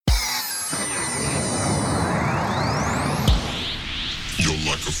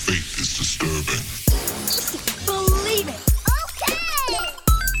The fate is disturbing. Believe it. Okay.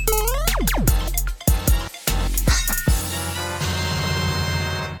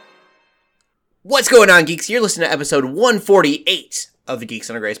 What's going on, geeks? You're listening to episode 148 of the Geeks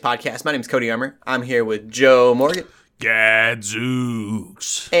Under Grace podcast. My name's Cody Armour. I'm here with Joe Morgan.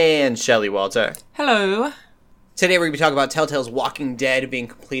 Gadzooks. And Shelley Walter. Hello. Today we're going to be talking about Telltale's Walking Dead being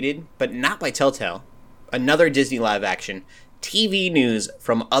completed, but not by Telltale. Another Disney live action, TV news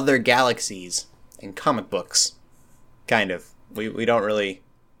from other galaxies, and comic books. Kind of. We don't really...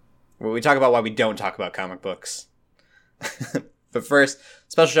 We talk about why we don't talk about comic books. But first,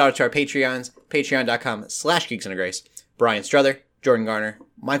 special shout out to our Patreons, patreon.com/geeksundergrace. Brian Struther, Jordan Garner,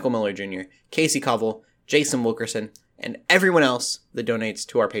 Michael Miller Jr., Casey Covell, Jason Wilkerson, and everyone else that donates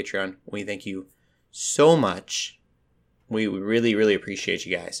to our Patreon. We thank you so much. We really, really appreciate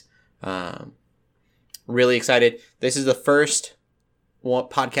you guys. Really excited. This is the first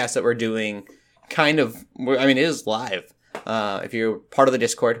podcast that we're doing it is live. If you're part of the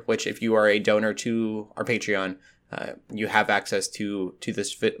Discord, which if you are a donor to our Patreon, you have access to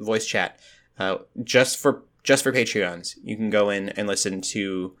this voice chat. Just for Patreons, you can go in and listen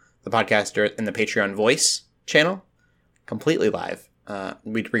to the podcast in the Patreon voice channel, completely live.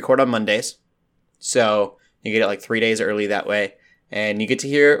 We record on Mondays, so you get it like 3 days early that way, and you get to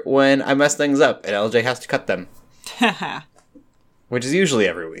hear when I mess things up and LJ has to cut them, which is usually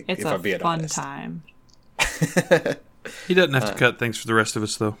every week. It's if a I'm being fun honest. time. He doesn't have to cut things for the rest of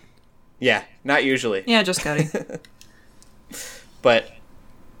us, though. Yeah, not usually. Yeah, just Cody. But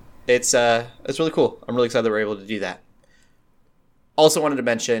it's really cool. I'm really excited that we're able to do that. Also wanted to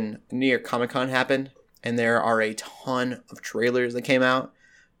mention New York Comic Con happened, and there are a ton of trailers that came out.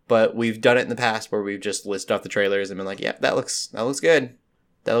 But we've done it in the past where we've just listed off the trailers and been like, "Yeah, that looks good.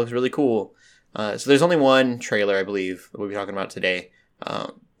 That looks really cool." So there's only one trailer, I believe, that we'll be talking about today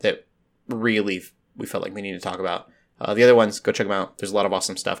that really we felt like we need to talk about. The other ones, go check them out. There's a lot of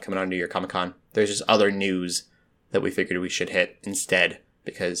awesome stuff coming on New York Comic Con. There's just other news that we figured we should hit instead,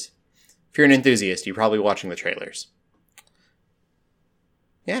 because if you're an enthusiast, you're probably watching the trailers.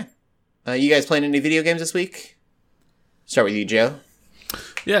 Yeah. You guys playing any video games this week? Start with you, Joe.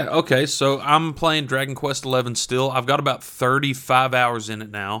 Yeah, okay, so I'm playing Dragon Quest XI still. I've got about 35 hours in it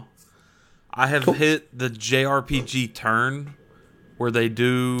now. I have hit the JRPG turn where they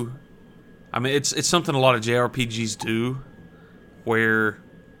do... I mean, it's something a lot of JRPGs do, where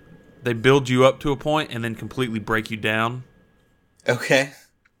they build you up to a point and then completely break you down. Okay.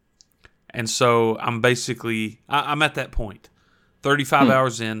 And so I'm basically... I'm at that point. 35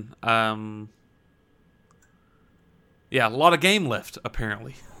 hours in. Yeah, a lot of game left,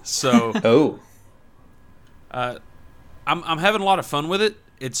 apparently. So... I'm having a lot of fun with it.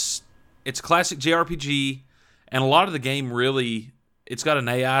 It's classic JRPG, and a lot of the game really... It's got an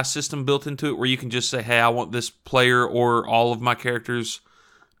AI system built into it where you can just say, hey, I want this player or all of my characters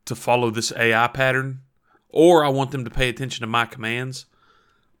to follow this AI pattern, or I want them to pay attention to my commands.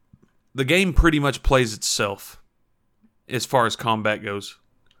 The game pretty much plays itself as far as combat goes.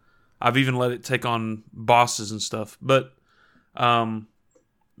 I've even let it take on bosses and stuff. But beyond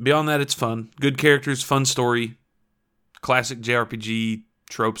that, it's fun. Good characters, fun story, classic JRPG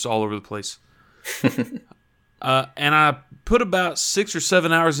tropes all over the place. And I put about 6 or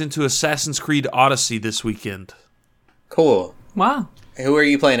 7 hours into Assassin's Creed Odyssey this weekend. Cool. Wow. Who are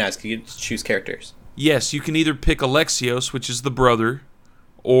you playing as? Can you choose characters? Yes, you can either pick Alexios, which is the brother,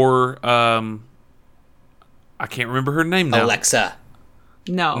 or I can't remember her name now. Alexa.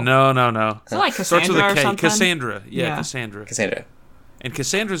 No. No. Is it like Starts with Cassandra a or K. something? Cassandra. Yeah, Yeah. Cassandra. And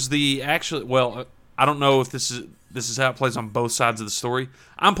Cassandra's the actual... Well, I don't know if this is how it plays on both sides of the story.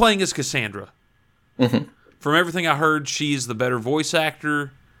 I'm playing as Cassandra. Mm-hmm. From everything I heard, she's the better voice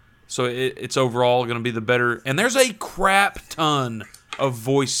actor, so it's overall going to be the better... And there's a crap ton of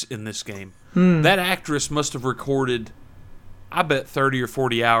voice in this game. That actress must have recorded, I bet, 30 or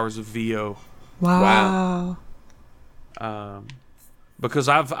 40 hours of VO. Wow. Because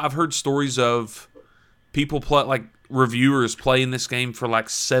I've heard stories of people play, like reviewers playing this game for like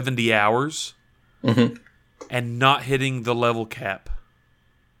 70 hours and not hitting the level cap.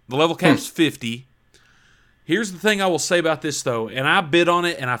 The level cap's 50. Here's the thing I will say about this, though, and I bid on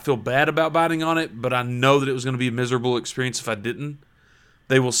it, and I feel bad about bidding on it, but I know that it was going to be a miserable experience if I didn't.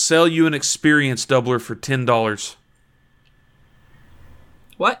 They will sell you an experience doubler for $10.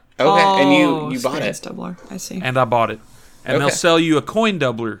 What? Okay, and you bought experience it. Doubler. I see. And I bought it. And they'll Okay. sell you a coin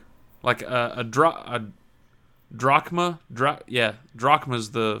doubler, like a drachma.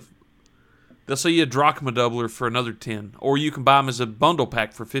 Drachma's the... They'll sell you a drachma doubler for another 10, or you can buy them as a bundle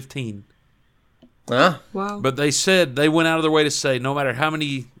pack for 15. Ah, Wow. But they said they went out of their way to say no matter how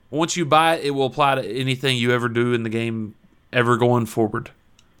many, once you buy it, it will apply to anything you ever do in the game ever going forward.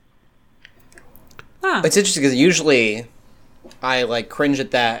 Huh. it's interesting because usually I like cringe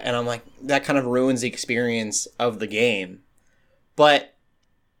at that, and I'm like, that kind of ruins the experience of the game. But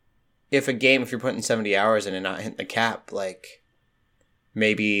if you're putting 70 hours in and not hitting the cap, like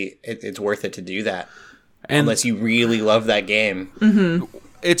maybe it's worth it to do that. And Unless you really love that game.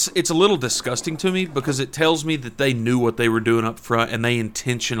 it's a little disgusting to me because it tells me that they knew what they were doing up front and they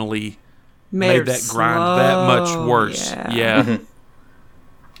intentionally made her that grind that much worse. Yeah.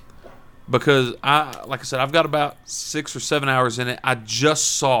 Because like I said, I've got about 6 or 7 hours in it. I just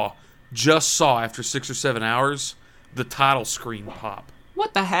saw after 6 or 7 hours the title screen pop.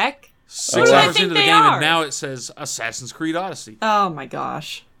 What the heck? 6 Who do they hours think into the they game, are? and now it says Assassin's Creed Odyssey. Oh my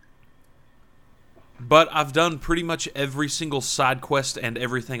gosh. But I've done pretty much every single side quest and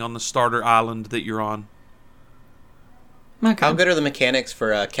everything on the starter island that you're on. Okay. How good are the mechanics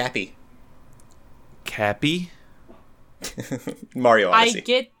for Cappy? Cappy? Mario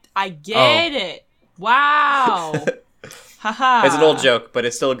Odyssey. I get it. Wow. Haha. It's an old joke, but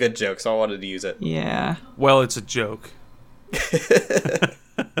it's still a good joke, so I wanted to use it. Yeah. Well, it's a joke.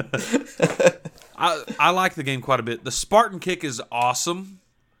 I like the game quite a bit. The Spartan kick is awesome.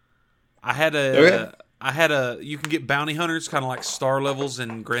 I had you can get bounty hunters, kind of like star levels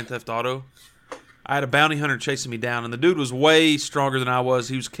in Grand Theft Auto. I had a bounty hunter chasing me down, and the dude was way stronger than I was.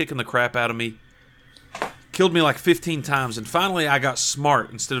 He was kicking the crap out of me. Killed me like 15 times, and finally I got smart.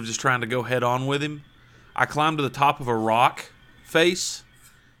 Instead of just trying to go head on with him, I climbed to the top of a rock face.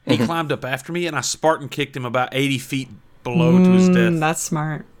 He climbed up after me, and I Spartan kicked him about 80 feet below to his death. That's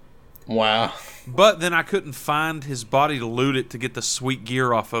smart. Wow. But then I couldn't find his body to loot it to get the sweet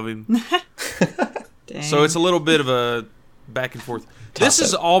gear off of him. Dang. So it's a little bit of a back and forth. This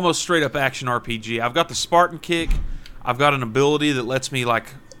is almost straight up action RPG. I've got the Spartan kick. I've got an ability that lets me like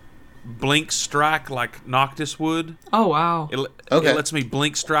blink strike like Noctis would. Oh wow. It lets me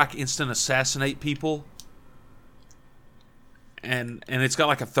blink strike, instant assassinate people. And it's got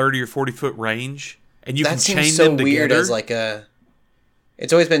like a 30 or 40 foot range, and you can That chain seems so them weird together. as like a...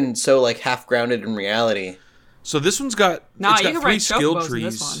 It's always been so like half grounded in reality. So this one's got Nah, it's you got can 3 ride skill chocobos in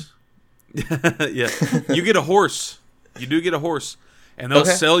trees. this one. Yeah, you get a horse. You do get a horse, and they'll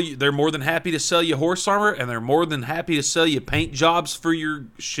sell you. They're more than happy to sell you horse armor, and they're more than happy to sell you paint jobs for your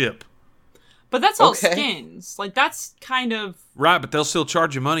ship. But that's all Okay. skins. Like that's kind of Right, but they'll still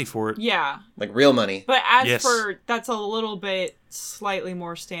charge you money for it. yeah. Like real money. But as Yes. for that's a little bit slightly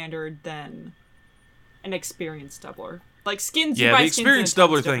more standard than an experienced doubler. Like skins, Yeah, you buy the skins in experienced tons of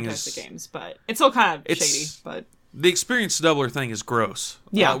doubler different thing types is- of games, but it's still kind of It's- shady. But The experienced doubler thing is gross.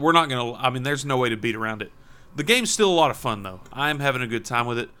 Yeah. We're not gonna. I mean, there's no way to beat around it. The game's still a lot of fun though. I'm having a good time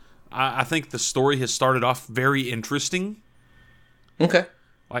with it. I think the story has started off very interesting. Okay.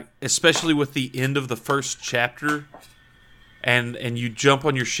 Like especially with the end of the first chapter, and you jump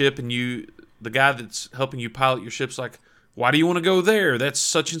on your ship, and the guy that's helping you pilot your ship's like, why do you want to go there? That's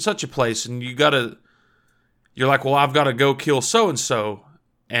such and such a place, and you're like, well, I've got to go kill so and so,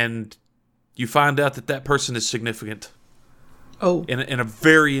 and you find out that person is significant oh, in a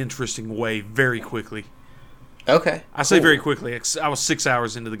very interesting way, very quickly. Okay. I say Cool. very quickly. I was 6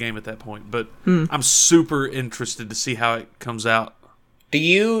 hours into the game at that point, but I'm super interested to see how it comes out. Do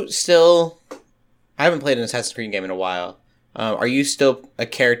you still... I haven't played an Assassin's Creed game in a while. Are you still a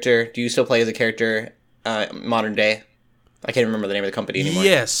character? Do you still play as a character modern day? I can't remember the name of the company anymore.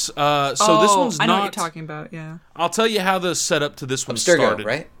 Yes. So this one's I know what not... you're talking about. Yeah. I'll tell you how the setup to this one Abstergo, started.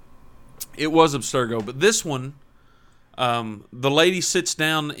 right? It was Abstergo, but this one, the lady sits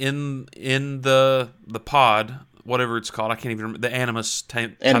down in the pod, whatever it's called. I can't even remember. The Animus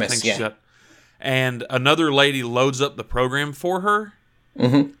type Animus, thing yeah. she's got. And another lady loads up the program for her.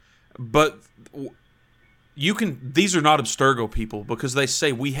 Mm-hmm. But these are not Abstergo people because they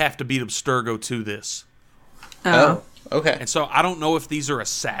say we have to beat Abstergo to this. Oh, okay. And so I don't know if these are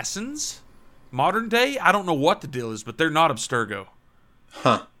assassins, modern day. I don't know what the deal is, but they're not Abstergo.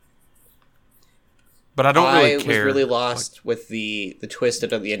 Huh. But I don't really I care. was really lost with the twist at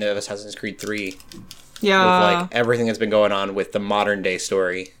the end of Assassin's Creed 3 Yeah. with like everything that's been going on with the modern day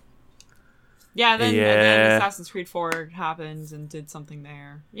story. Yeah, and then Yeah. Assassin's Creed 4 happens and did something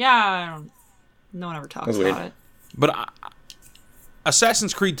there. Yeah, no one ever talks That's about weird. it. But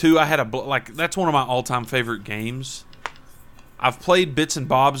Assassin's Creed 2, I had that's one of my all-time favorite games. I've played bits and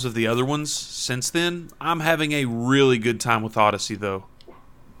bobs of the other ones since then. I'm having a really good time with Odyssey, though.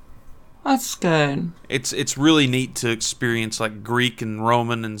 That's good. It's really neat to experience like Greek and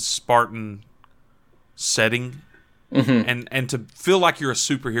Roman and Spartan setting, and to feel like you're a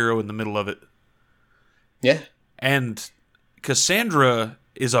superhero in the middle of it. Yeah. And Cassandra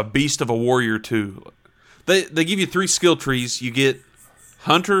is a beast of a warrior too. They give you 3 skill trees. You get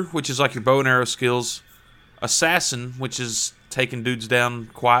Hunter, which is like your bow and arrow skills, Assassin, which is taking dudes down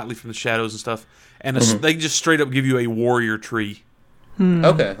quietly from the shadows and stuff, and they just straight up give you a warrior tree.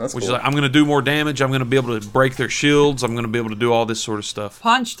 Okay, that's Which cool. is like, I'm going to do more damage. I'm going to be able to break their shields. I'm going to be able to do all this sort of stuff.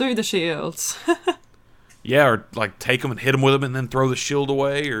 Punch through the shields. Yeah, or like take them and hit them with them and then throw the shield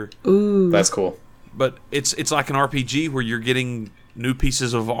away. Or That's cool. But it's like an RPG where you're getting new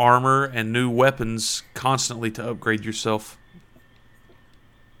pieces of armor and new weapons constantly to upgrade yourself.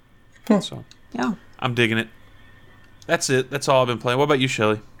 So Yeah. I'm digging it. That's it. That's all I've been playing. What about you,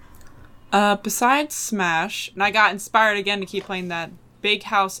 Shelly? Besides Smash, and I got inspired again to keep playing that. Big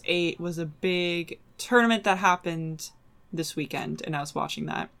House 8 was a big tournament that happened this weekend, and I was watching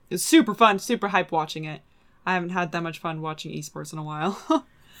that. It was super fun, super hype watching it. I haven't had that much fun watching esports in a while.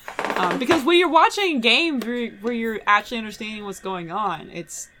 Because when you're watching games where you're actually understanding what's going on,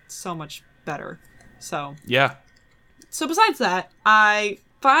 it's so much better. So Yeah. besides that, I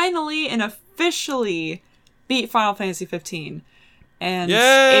finally and officially beat Final Fantasy 15. And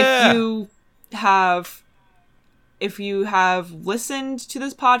Yeah! if you have listened to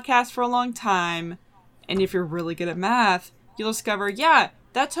this podcast for a long time, and if you're really good at math, you'll discover, yeah,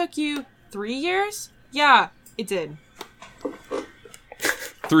 that took you 3 years? Yeah, it did.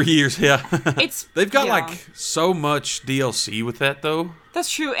 3 years, yeah. They've got yeah. like so much DLC with that though.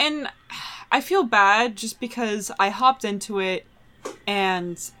 That's true, and I feel bad just because I hopped into it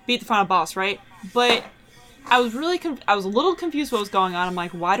and beat the final boss, right? But I was really I was a little confused what was going on. I'm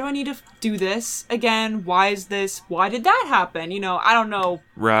like, why do I need to do this again? Why is this? Why did that happen? You know, I don't know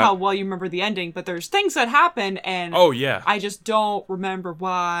how well you remember the ending, but there's things that happen, and Oh yeah. I just don't remember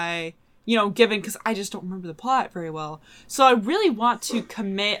why. You know, because I just don't remember the plot very well. So I really want to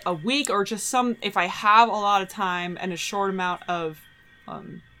commit a week or just if I have a lot of time and a short amount of,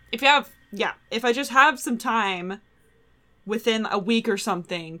 if I just have some time within a week or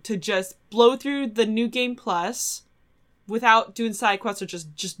something to just blow through the New Game Plus without doing side quests or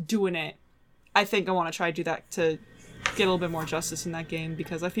just doing it. I think I want to try to do that to get a little bit more justice in that game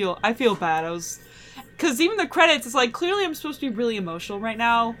because I feel bad. Because even the credits, it's like, clearly I'm supposed to be really emotional right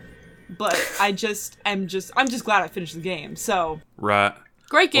now. But I'm just glad I finished the game. So Right.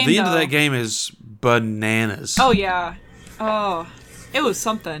 Great game. Well, the end though. of that game is bananas. Oh yeah. Oh, it was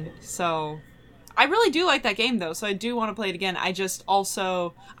something. So I really do like that game though. So I do want to play it again. I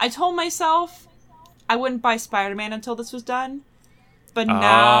told myself I wouldn't buy Spider-Man until this was done. But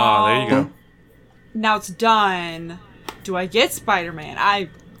now there you go. Now it's done. Do I get Spider-Man? I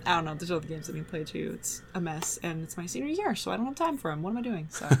don't know. There's other games I need to play too. It's a mess, and it's my senior year, so I don't have time for them. What am I doing?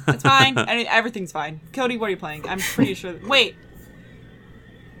 So it's fine. Everything's fine. Cody, what are you playing? I'm pretty sure. Wait,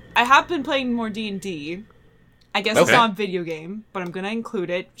 I have been playing more D&D. I guess it's not a video game, but I'm gonna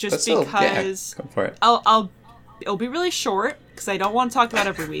include it just because. Go for it. It'll be really short because I don't want to talk about it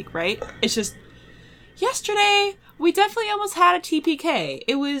every week, right? It's just yesterday we definitely almost had a TPK.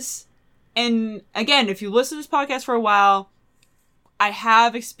 It was, and again, if you listen to this podcast for a while. I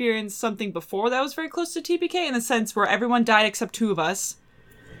have experienced something before that was very close to TPK in the sense where everyone died except 2 of us.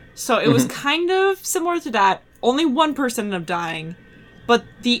 So it was kind of similar to that. Only 1 person ended up dying. But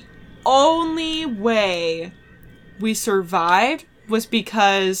the only way we survived was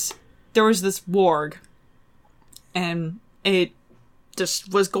because there was this warg. And it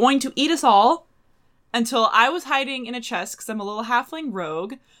just was going to eat us all until I was hiding in a chest because I'm a little halfling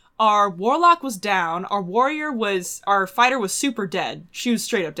rogue. Our warlock was down. Our fighter was super dead. She was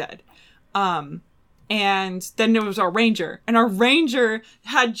straight up dead. And then there was our ranger. And our ranger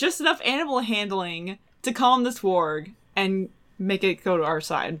had just enough animal handling to calm this warg and make it go to our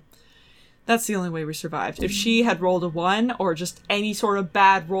side. That's the only way we survived. If she had rolled a 1 or just any sort of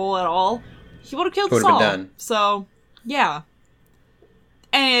bad roll at all, he would have killed us all. Done. So, yeah.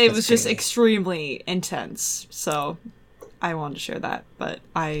 And it was just extremely intense. So I wanted to share that, but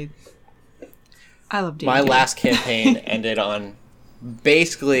I love D&D. My last campaign ended on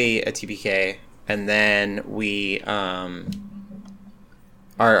basically a TPK, and then we our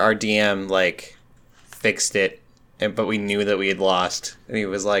DM like fixed it, but we knew that we had lost, and he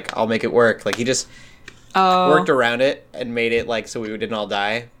was like, "I'll make it work." Like he just worked around it and made it like so we didn't all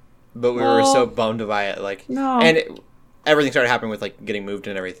die, but we were so bummed by it. Like everything started happening with like getting moved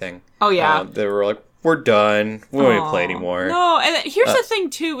and everything. Oh yeah, they were like, "We're done. We won't even play anymore." No, and here's the thing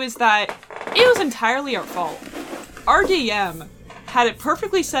too, is that it was entirely our fault. Our DM had it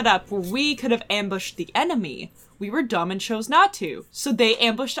perfectly set up where we could have ambushed the enemy. We were dumb and chose not to. So they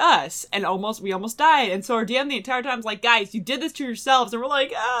ambushed us, and we almost died. And so our DM the entire time was like, "Guys, you did this to yourselves." And we're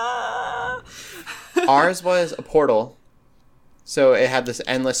like, ah. Ours was a portal, so it had this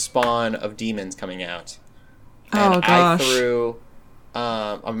endless spawn of demons coming out. And Oh, gosh. I threw.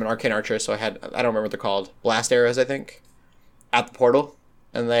 I'm an arcane archer, so I don't remember what they're called. Blast arrows, I think, at the portal,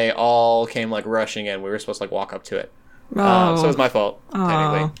 and they all came like rushing in. We were supposed to like walk up to it, so it was my fault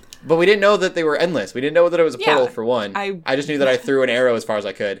technically. But we didn't know that they were endless. We didn't know that it was a portal for one. I just knew that I threw an arrow as far as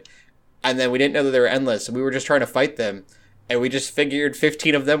I could, and then we didn't know that they were endless. So we were just trying to fight them, and we just figured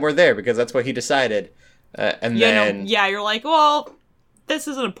 15 of them were there because that's what he decided. And then you're like, well, this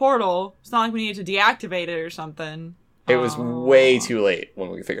isn't a portal. It's not like we need to deactivate it or something. it was way too late when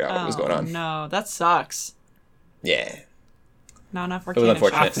we figured out what was going on. No, that sucks. Yeah. Not enough was arcane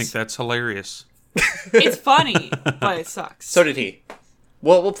unfortunate. I shots. think that's hilarious. It's funny, but it sucks. So did he.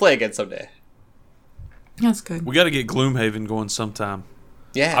 We'll play again someday. That's good. We got to get Gloomhaven going sometime.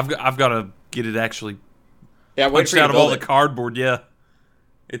 Yeah. I've got to get it actually yeah, I'm waiting punched for you out to of all build the it. cardboard. Yeah,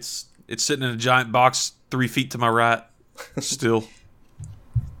 it's sitting in a giant box 3 feet to my right. Still,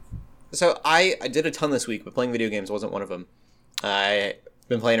 So I did a ton this week, but playing video games wasn't one of them. I've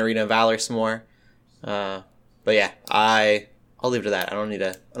been playing Arena of Valor some more. But yeah, I'll leave it to that. I don't need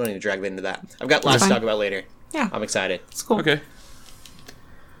to drag into that. I've got lots to Fine. talk about later. Yeah. I'm excited. It's cool. okay.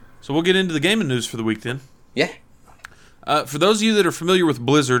 So we'll get into the gaming news for the week then. Yeah. For those of you that are familiar with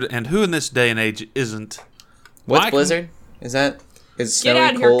Blizzard, and who in this day and age isn't, What's Mike- Blizzard? Is it Get snowy,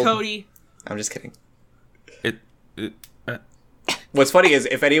 out of here, cold? Cody. I'm just kidding. it What's funny is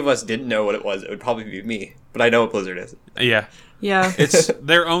if any of us didn't know what it was, it would probably be me. But I know what Blizzard is. yeah, Yeah.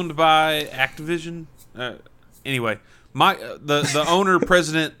 they're owned by Activision. Anyway, the owner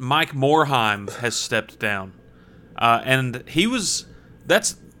president Mike Morhaime has stepped down, and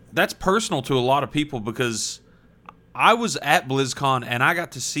that's personal to a lot of people because I was at BlizzCon and I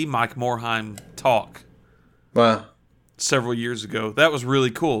got to see Mike Morhaime talk Wow. several years ago. That was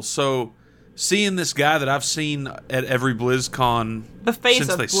really cool. So seeing this guy that I've seen at every BlizzCon the face since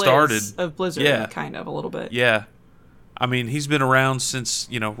of they Blizz, started, of Blizzard, Yeah. kind of, a little bit. yeah. I mean, he's been around since,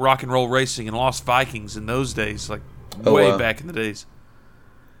 Rock and Roll Racing and Lost Vikings in those days, like Oh, way wow. back in the days.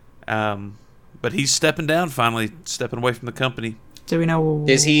 But he's stepping down finally, stepping away from the company. Do we know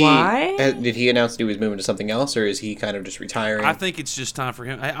Is he? why? Did he announce that he was moving to something else, or is he kind of just retiring? I think it's just time for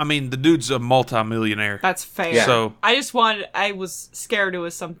him. I mean, the dude's a multimillionaire. That's fair. Yeah. So I was scared it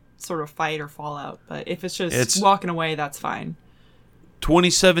was some sort of fight or fallout, but if it's just It's- walking away, that's fine.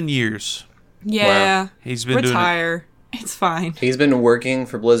 27 years Yeah. he's been Retire. It's fine. He's been working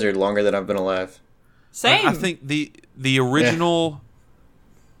for Blizzard longer than I've been alive. doing it. Same. I think the original.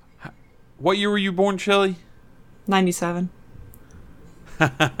 What year were you born, Shelley? 97.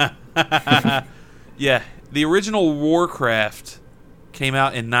 Yeah, the original Warcraft came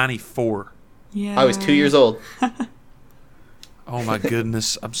out in '94. Yeah. I was 2 years old. Oh my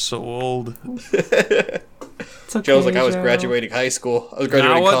goodness, I'm so old. It's okay, Joe's like, I was Joe. graduating high school. I was No, I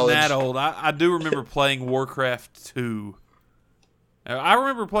graduating wasn't college. that old. I do remember playing Warcraft 2. I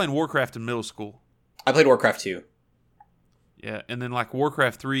remember playing Warcraft in middle school. I played Warcraft 2. Yeah, and then like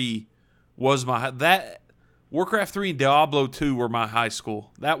Warcraft 3 was Warcraft 3 and Diablo 2 were my high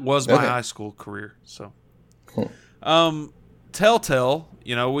school. That was my Okay. high school career. So, Cool. Telltale,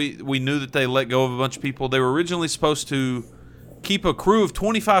 we knew that they let go of a bunch of people. They were originally supposed to keep a crew of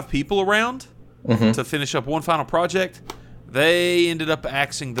 25 people around to finish up one final project. They ended up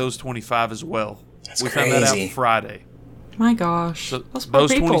axing those 25 as well. That's we found that crazy. out Friday. My gosh. So Those poor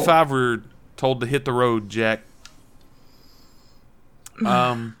those people. 25 were told to hit the road, Jack.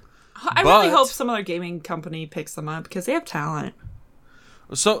 I really but- hope some other gaming company picks them up because they have talent.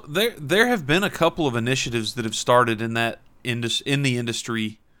 So there have been a couple of initiatives that have started in the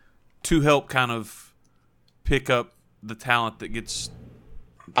industry to help kind of pick up the talent that gets.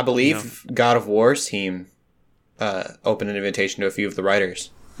 I believe God of War's team opened an invitation to a few of the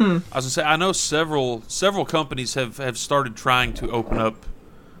writers. I was gonna say I know several companies have started trying to open up,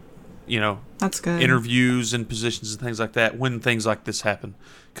 That's good. interviews and positions and things like that when things like this happen,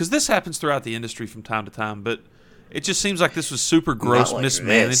 because this happens throughout the industry from time to time, but it just seems like this was super gross like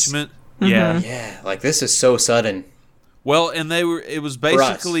mismanagement. Mm-hmm. Yeah. Yeah, like this is so sudden. Well, and it was us,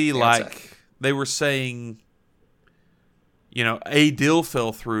 basically the like outside. they were saying, a deal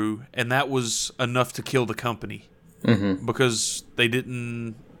fell through, and that was enough to kill the company because they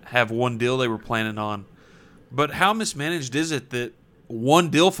didn't have one deal they were planning on. But how mismanaged is it that one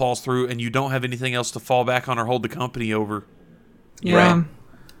deal falls through and you don't have anything else to fall back on or hold the company over? yeah. Right.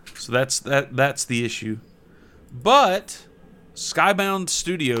 So that's the issue. But Skybound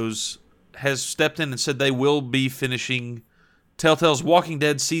Studios has stepped in and said they will be finishing Telltale's Walking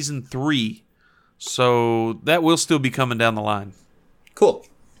Dead Season 3. So that will still be coming down the line. Cool.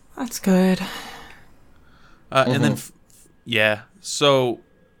 That's good. And then, yeah. So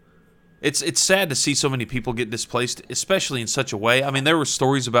it's sad to see so many people get displaced, especially in such a way. I mean, there were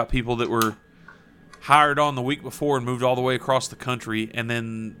stories about people that were hired on the week before and moved all the way across the country, and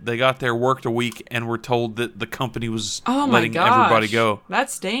then they got there, worked a week, and were told that the company was letting everybody go. That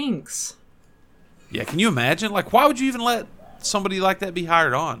stinks. Yeah, can you imagine? Like, why would you even let somebody like that be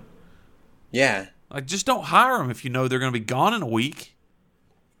hired on? Yeah. Like, just don't hire them if you know they're going to be gone in a week.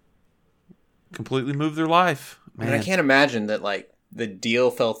 Completely move their life. Man. And I can't imagine that, like, the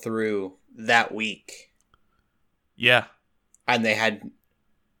deal fell through that week. Yeah. And they had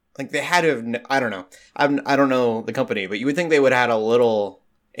to have, I don't know. I don't know the company, but you would think they would have had a little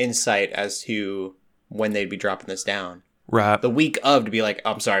insight as to when they'd be dropping this down. Right. The week of, to be like,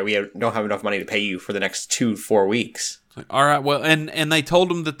 I'm sorry, we don't have enough money to pay you for the next 2-4 weeks. All right, well, and they told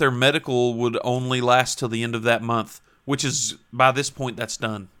them that their medical would only last till the end of that month, which is, by this point, that's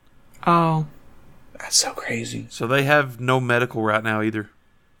done. Oh. That's so crazy. So they have no medical right now either.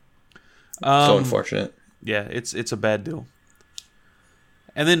 So unfortunate. Yeah, it's a bad deal.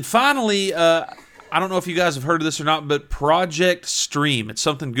 And then finally, I don't know if you guys have heard of this or not, but Project Stream. It's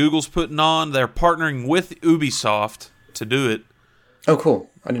something Google's putting on. They're partnering with Ubisoft to do it. Oh, cool.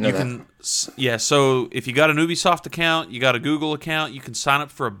 I didn't know that. Yeah, so if you got an Ubisoft account, you got a Google account, you can sign up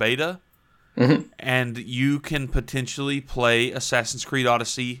for a beta, and you can potentially play Assassin's Creed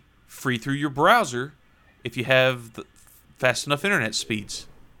Odyssey free through your browser if you have fast enough internet speeds.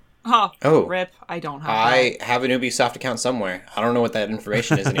 Oh. Rip. I don't have I have an Ubisoft account somewhere. I don't know what that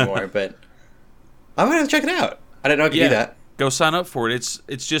information is anymore, but I'm going to check it out. I didn't know I could do that. Go sign up for it.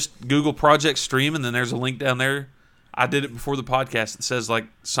 It's just Google Project Stream, and then there's a link down there. I did it before the podcast. It says, like,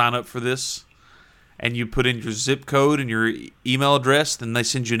 sign up for this, and you put in your zip code and your email address, then they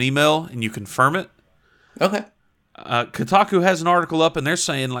send you an email, and you confirm it. Okay. Kotaku has an article up, and they're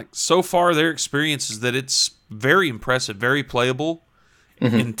saying, like, so far their experience is that it's very impressive, very playable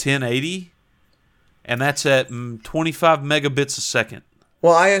in 1080, and that's at 25 megabits a second.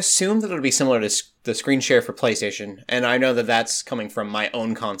 Well, I assume that it'll be similar to the screen share for PlayStation, and I know that that's coming from my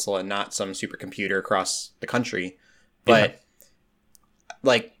own console and not some supercomputer across the country. But,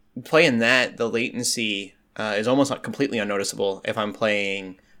 like, playing that, the latency is almost completely unnoticeable if I'm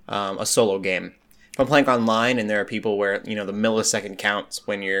playing a solo game. If I'm playing online and there are people where, you know, the millisecond counts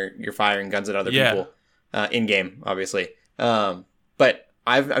when you're firing guns at other people, in-game, obviously. But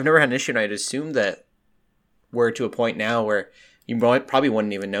I've never had an issue, and I'd assume that we're to a point now where you probably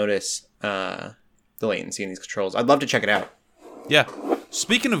wouldn't even notice the latency in these controls. I'd love to check it out. Yeah.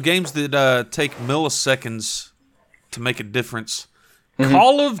 Speaking of games that take milliseconds to make a difference,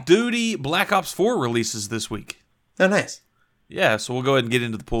 Call of Duty Black Ops 4 releases this week. Oh, nice. Yeah, so we'll go ahead and get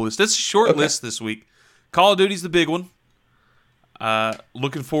into the pull list. It's a short list this week. Call of Duty's the big one.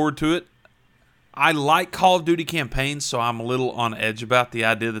 Looking forward to it. I like Call of Duty campaigns, so I'm a little on edge about the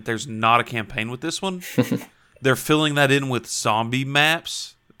idea that there's not a campaign with this one. They're filling that in with zombie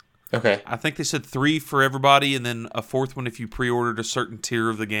maps. Okay. I think they said 3 for everybody, and then a 4th one if you pre-ordered a certain tier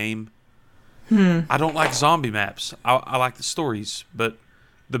of the game. I don't like zombie maps. I like the stories, but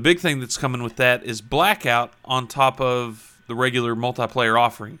the big thing that's coming with that is Blackout on top of the regular multiplayer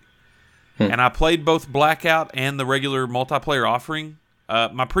offering. And I played both Blackout and the regular multiplayer offering.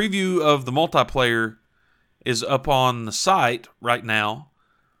 My preview of the multiplayer is up on the site right now.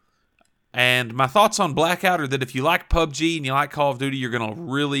 And my thoughts on Blackout are that if you like PUBG and you like Call of Duty, you're going to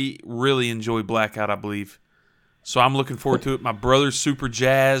really, really enjoy Blackout, I believe. So I'm looking forward to it. My brother's super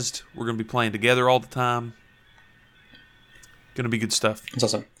jazzed. We're going to be playing together all the time. Going to be good stuff. That's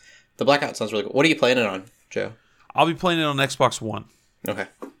awesome. The Blackout sounds really cool. What are you playing it on, Joe? I'll be playing it on Xbox One. Okay.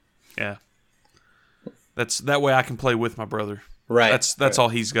 Yeah. That way I can play with my brother. Right. That's all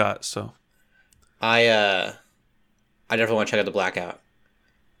he's got, so. I definitely want to check out the Blackout.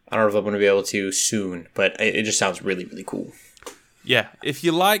 I don't know if I'm going to be able to soon, but it just sounds really, really cool. Yeah, if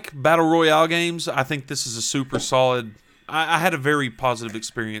you like Battle Royale games, I think this is a super solid. I had a very positive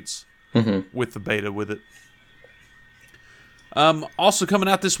experience with the beta with it. Also coming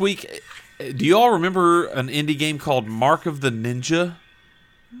out this week, do you all remember an indie game called Mark of the Ninja?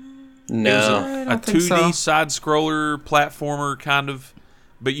 No. A 2D side-scroller platformer kind of,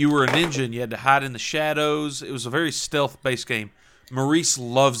 but you were a ninja and you had to hide in the shadows. It was a very stealth-based game. Maurice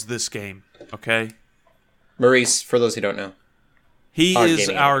loves this game, okay? Maurice, for those who don't know. He is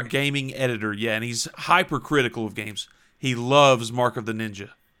our gaming editor, yeah, and he's hypercritical of games. He loves Mark of the Ninja.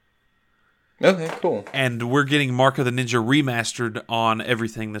 Okay, cool. And we're getting Mark of the Ninja remastered on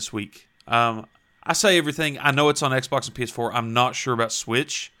everything this week. I say everything. I know it's on Xbox and PS4. I'm not sure about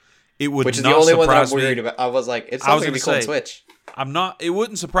Switch. It would Which is not the only one that I'm surprise me. worried about. I was like, it sounds like it'd be cool on Switch. I'm not. It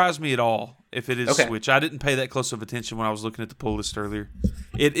wouldn't surprise me at all if it is Okay. Switch. I didn't pay that close of attention when I was looking at the pull list earlier.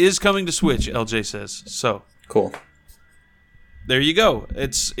 It is coming to Switch, LJ says. So Cool. there you go.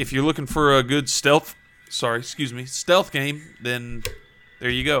 It's if you're looking for a good stealth game, then there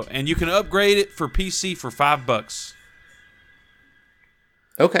you go. And you can upgrade it for PC for $5.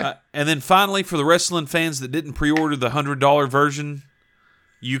 Okay. And then finally, for the wrestling fans that didn't pre-order the $100 version,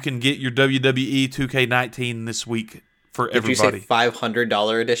 you can get your WWE 2K19 this week for Did you everybody. say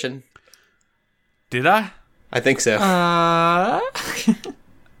 $500 edition? Did I? I think so.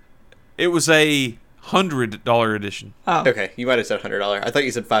 It was a $100 edition. Oh. Okay, you might have said $100. I thought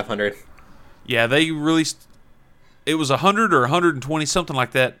you said 500. Yeah, they released. It was 100 or 120, something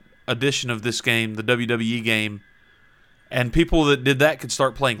like that, edition of this game, the WWE game. And people that did that could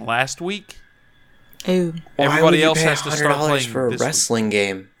start playing last week. Ooh. Everybody else has to start playing for a this week. wrestling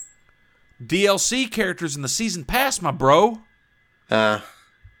game. DLC characters in the season pass, my bro. Uh,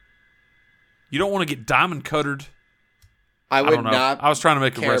 You don't want to get diamond cuttered. I I would don't know. not I was trying to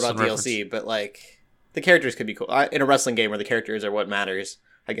make a care wrestling about reference. DLC, but like the characters could be cool in a wrestling game where the characters are what matters.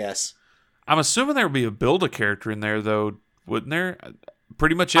 I guess. I'm assuming there would be a Build-A-Character in there, though, wouldn't there?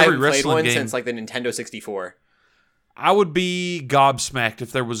 Pretty much I every haven't played wrestling one game. since like the Nintendo 64. I would be gobsmacked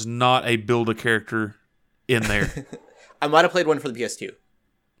if there was not a Build-A-Character in there. I might have played one for the PS2.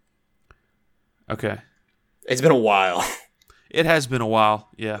 Okay. It's been a while. It has been a while,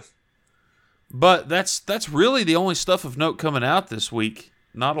 yeah. But that's really the only stuff of note coming out this week.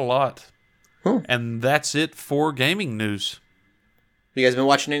 Not a lot. And that's it for gaming news. You guys been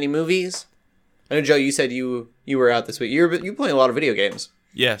watching any movies? I know, Joe, you said you were out this week. You were playing a lot of video games.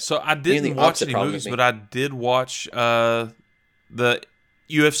 Yeah, so I the didn't watch opposite any problem movies, with me. but I did watch the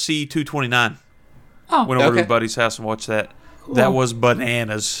UFC 229. Oh. Went over to Okay. a buddy's house and watched that. That was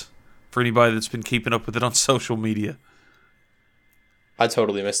bananas for anybody that's been keeping up with it on social media. I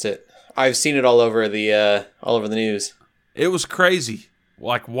totally missed it. I've seen it all over the news. It was crazy.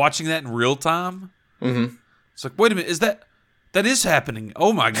 Like watching that in real time. Mm-hmm. It's like, wait a minute, that is happening?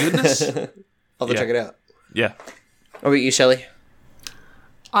 Oh my goodness! I'll have to Yeah. check it out. Yeah. What about you, Shelly?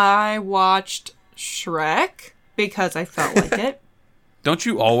 I watched Shrek because I felt like it. Don't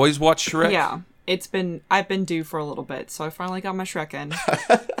you always watch Shrek? Yeah. I've been due for a little bit, so I finally got my Shrek in.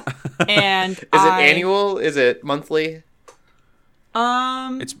 And Is it annual? Is it monthly?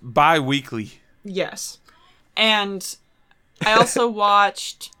 It's bi-weekly. Yes. And I also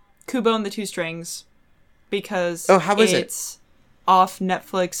watched Kubo and the Two Strings because Oh, how was it? it's off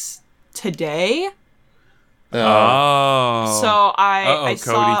Netflix today. Oh. So I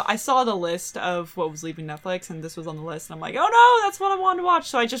Cody. saw the list of what was leaving Netflix, and this was on the list, and I'm like, oh no, that's what I wanted to watch.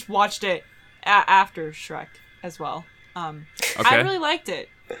 So I just watched it after Shrek as well. I Okay. really liked it.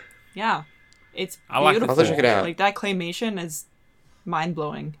 Yeah, it's I like it. beautiful. I'll have to check it out. Like that claymation is mind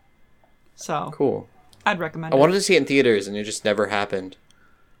blowing. So Cool. I'd recommend I it. wanted to see it in theaters, and it just never happened.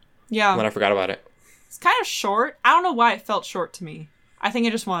 Yeah, And then I forgot about it. it's kind of short. I don't know why it felt short to me. I think I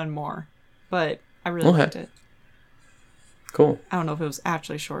just wanted more, but I really Okay. liked it. Cool. I don't know if it was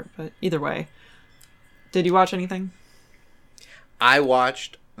actually short, but either way. Did you watch anything? I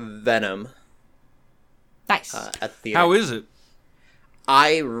watched Venom Nice. at the theater. How is it?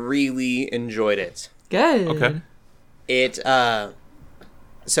 I really enjoyed it. Good. Okay. It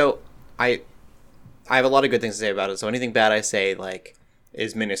so I have a lot of good things to say about it. So anything bad I say like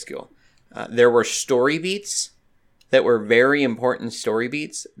is minuscule. There were story beats that were very important story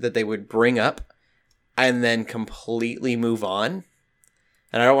beats that they would bring up and then completely move on.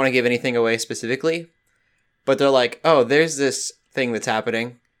 And I don't want to give anything away specifically, but they're like, "Oh, there's this thing that's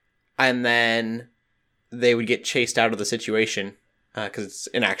happening." And then they would get chased out of the situation because it's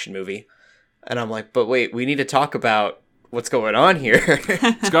an action movie. And I'm like, but wait, we need to talk about what's going on here.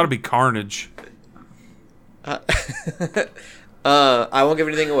 It's got to be Carnage. I won't give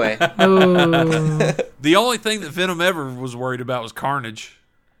anything away. The only thing that Venom ever was worried about was Carnage.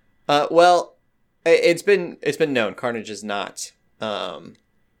 Well, it's been known Carnage is not a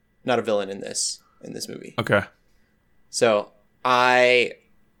villain in this movie. Okay. So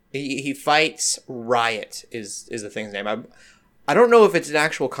he fights Riot is the thing's name. I don't know if it's an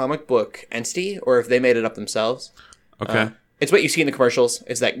actual comic book entity or if they made it up themselves. Okay. It's what you see in the commercials.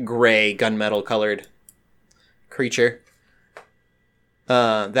 It's that gray gunmetal colored creature.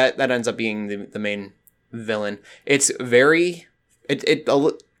 That ends up being the main villain. It's very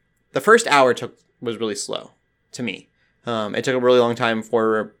the first hour was really slow to me. It took a really long time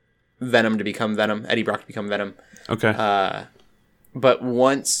for Venom to become Venom, Eddie Brock to become Venom. Okay. But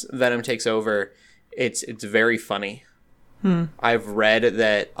once Venom takes over, it's very funny. I've read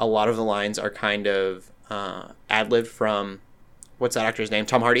that a lot of the lines are kind of ad-libbed from what's that actor's name?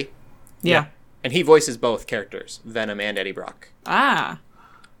 Tom Hardy. Yeah. And he voices both characters, Venom and Eddie Brock. Ah.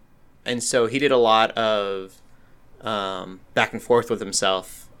 And so he did a lot of back and forth with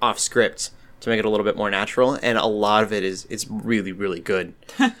himself off script to make it a little bit more natural, and a lot of it's really, really good.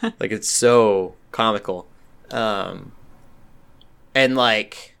 Like, it's so comical. And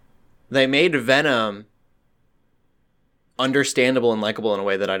like, they made Venom understandable and likable in a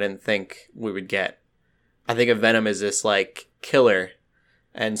way that I didn't think we would get. I think of Venom as this like killer,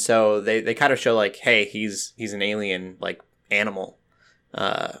 and so they kind of show like, hey, he's an alien like animal.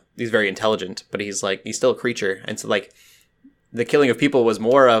 He's very intelligent, but he's still a creature, and so like the killing of people was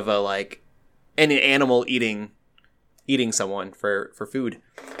more of a like an animal eating someone for food.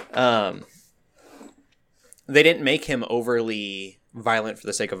 They didn't make him overly violent for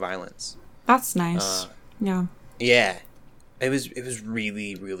the sake of violence. That's nice. Yeah. Yeah, it was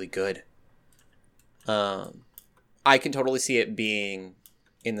really, really good. I can totally see it being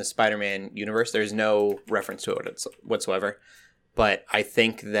in the Spider-Man universe. There's no reference to it whatsoever, but I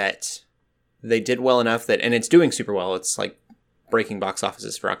think that they did well enough that, and it's doing super well. It's like breaking box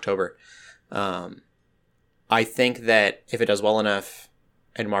offices for October. I think that if it does well enough,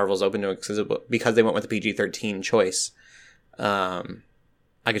 and Marvel's open to it because they went with the PG-13 choice, I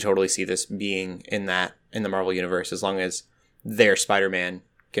could totally see this being in the Marvel universe as long as their Spider-Man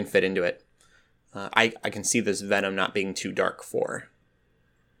can fit into it. I can see this Venom not being too dark for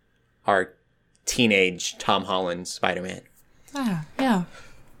our teenage Tom Holland Spider-Man. Ah, yeah.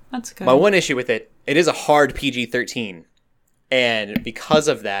 That's good. My one issue with it is a hard PG-13. And because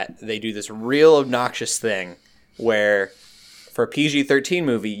of that, they do this real obnoxious thing where for a PG-13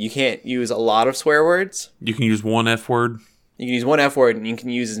 movie, you can't use a lot of swear words. You can use one F word. You can use one F word, and you can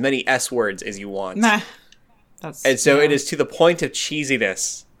use as many S words as you want. Nah. And so it is to the point of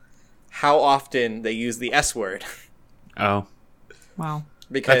cheesiness how often they use the S word. Oh. Wow.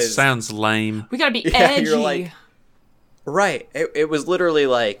 Because That sounds lame. We gotta be Yeah, edgy. you're like- right. It was literally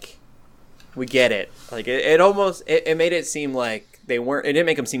like, we get it. Like it almost it made it seem like they weren't. It didn't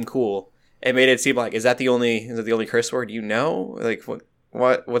make them seem cool. It made it seem like, is that the only curse word you know? Like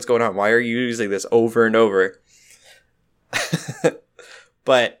what's going on? Why are you using this over and over?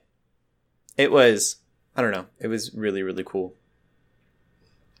 But it was, I don't know. It was really, really cool.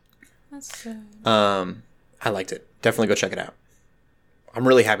 That's good. I liked it. Definitely go check it out. I'm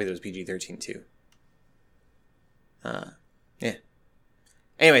really happy that it was PG-13 too. Yeah.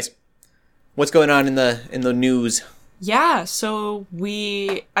 Anyways, what's going on in the news? Yeah, so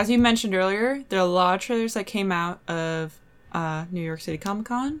as you mentioned earlier, there are a lot of trailers that came out of New York City Comic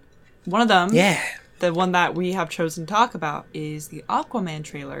Con. One of them, Yeah. the one that we have chosen to talk about, is the Aquaman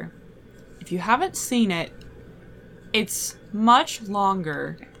trailer. If you haven't seen it, it's much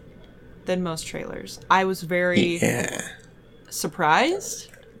longer than most trailers. I was very surprised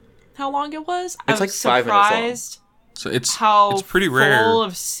how long it was. I It's was like 5 minutes long. surprised So it's how pretty rare. full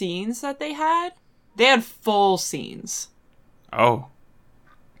of scenes that they had. They had full scenes. Oh.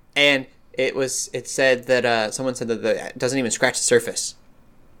 And it said that someone said that it doesn't even scratch the surface,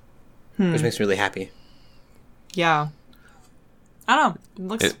 which makes me really happy. Yeah. I don't know. It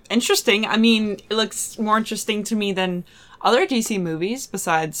looks interesting. I mean, it looks more interesting to me than other DC movies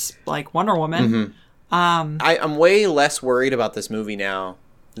besides like Wonder Woman. I'm way less worried about this movie now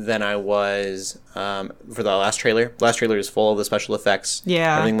than I was for the last trailer. The last trailer is full of the special effects.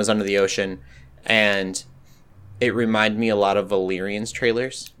 Yeah. Everything was under the ocean. And it reminded me a lot of Valerian's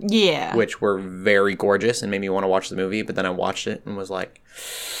trailers, Yeah. which were very gorgeous and made me want to watch the movie. But then I watched it and was like,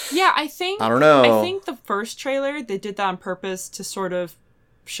 Yeah, I think I don't know. I think the first trailer they did that on purpose to sort of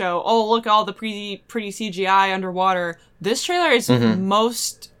show, oh, look at all the pretty CGI underwater. This trailer is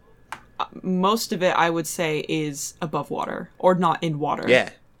most of it, I would say, is above water or not in water.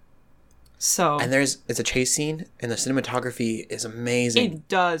 yeah. So And it's a chase scene, and the cinematography is amazing. it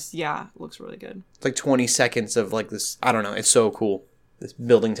does, yeah, it looks really good. It's like 20 seconds of like this. I don't know. It's so cool. This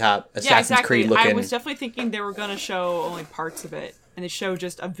building top, Assassin's Yeah, exactly. Creed looking. I was definitely thinking they were gonna show only parts of it, and they show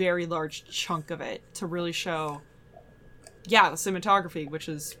just a very large chunk of it to really show, the cinematography, which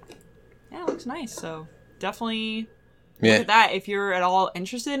is, it looks nice. So definitely yeah. look at that. If you're at all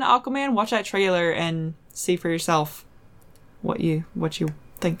interested in Aquaman, watch that trailer and see for yourself what you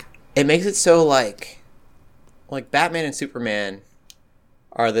think. It makes it so like Batman and Superman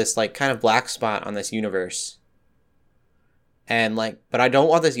are this like kind of black spot on this universe. And but I don't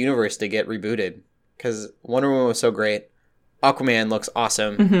want this universe to get rebooted because Wonder Woman was so great. Aquaman looks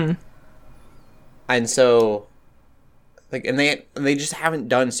awesome. And so and they just haven't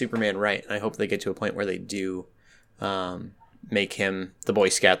done Superman right. And I hope they get to a point where they do make him the Boy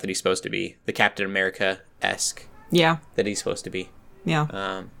Scout that he's supposed to be, the Captain America-esque Yeah. that he's supposed to be.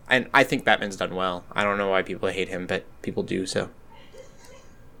 Yeah. And I think Batman's done well. I don't know why people hate him, but people do. So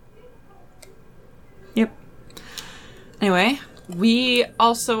Yep. Anyway, we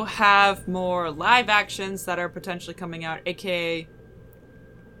also have more live actions that are potentially coming out, aka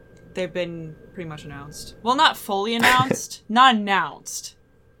they've been pretty much announced. Well, not fully announced, not announced,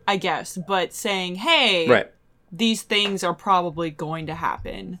 I guess, but saying, hey, right. these things are probably going to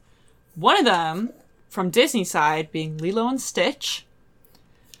happen. One of them, from Disney side, being Lilo and Stitch.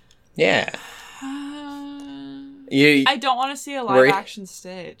 Yeah. I don't want to see a live action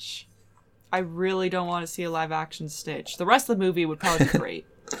Stitch. I really don't want to see a live action Stitch. The rest of the movie would probably be great.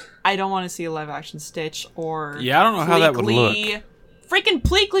 I don't want to see a live action Stitch or Yeah, I don't know how that would look. Freaking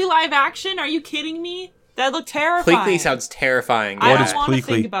Pleakley live action? Are you kidding me? That looked terrifying. Pleakley sounds terrifying. I Yeah. don't want to Pleakley?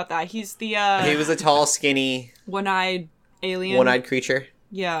 think about that. He's the He was a tall, skinny, one-eyed alien. one-eyed creature.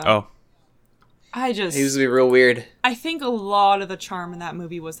 Yeah. Oh, He was real weird. I think a lot of the charm in that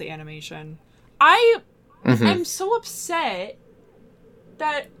movie was the animation. I'm so upset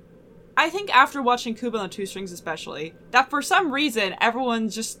that I think after watching Kubo and the Two Strings especially, that for some reason everyone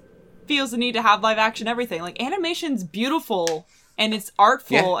just feels the need to have live action everything. Like, animation's beautiful and it's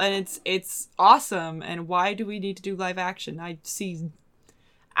artful and it's awesome, and why do we need to do live action? I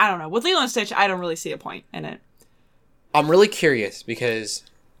don't know. With Lilo and Stitch, I don't really see a point in it. I'm really curious because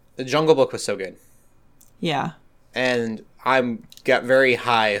the Jungle Book was so good. Yeah. And I'm got very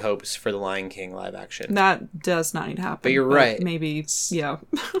high hopes for the Lion King live action. That does not need to happen. But you're right. Maybe, yeah.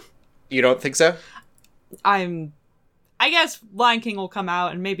 You don't think so? I guess Lion King will come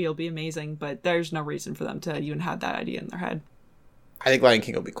out and maybe it'll be amazing, but there's no reason for them to even have that idea in their head. I think Lion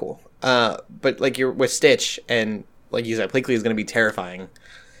King will be cool. But like you're with Stitch and like you said, Pleakley is going to be terrifying.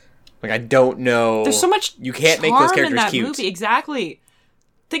 Like I don't know. There's so much you can't make those charm in characters that cute. movie. Exactly.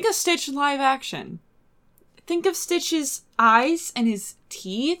 Think of Stitch in live action. Think of Stitch's eyes and his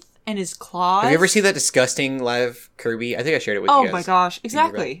teeth and his claws. Have you ever seen that disgusting live Kirby? I think I shared it with you guys. Oh my gosh!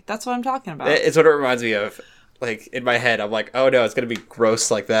 Exactly. That's what I'm talking about. It's what it reminds me of. Like in my head, I'm like, oh no, it's gonna be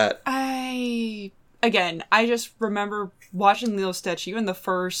gross like that. I just remember watching Lilo Stitch. Even the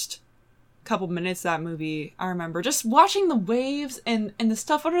first couple minutes of that movie, I remember just watching the waves and the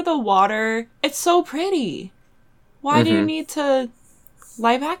stuff under the water. It's so pretty. Why do you need to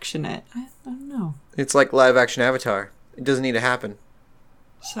live action it? I don't know. It's like live action Avatar. It doesn't need to happen.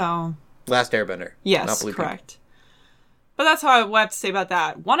 So Last Airbender. yes, Not Blue Pink. correct. But that's all I have to say about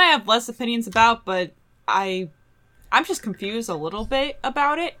that. One I have less opinions about, but I'm just confused a little bit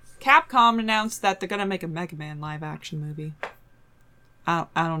about it. Capcom announced that they're gonna make a Mega Man live action movie. I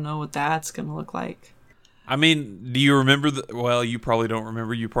don't know what that's gonna look like. I mean, do you remember well, you probably don't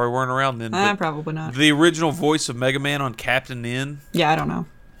remember. You probably weren't around then. but Probably not. The original voice of Mega Man on Captain N. Yeah, I don't know.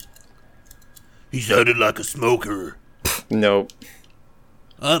 He sounded like a smoker. Nope.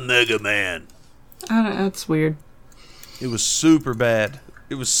 I'm Mega Man. I don't know, that's weird. It was super bad.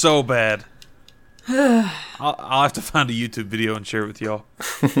 It was so bad. I'll have to find a YouTube video and share it with y'all.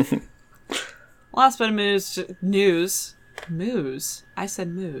 Last bit of news. Moose. I said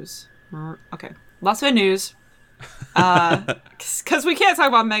moose. Okay. Last bit of news. Because we can't talk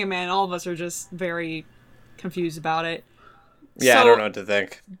about Mega Man. All of us are just very confused about it. Yeah, I So, don't know what to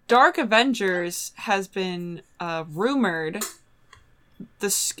think. Dark Avengers has been rumored.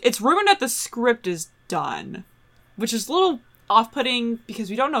 It's rumored that the script is done, which is a little off-putting because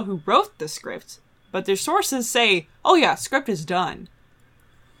we don't know who wrote the script. But their sources say, "Oh yeah, script is done."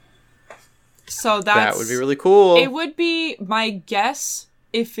 So That would be really cool. It would be, my guess,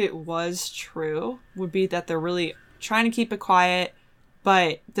 if it was true, would be that they're really trying to keep it quiet,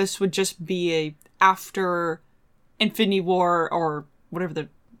 but this would just be a after Infinity War or whatever the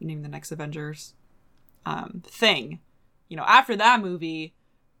name of the next Avengers thing. You know, after that movie,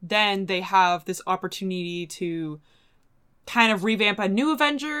 then they have this opportunity to kind of revamp a new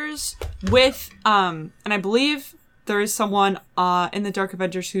Avengers with, and I believe there is someone in the Dark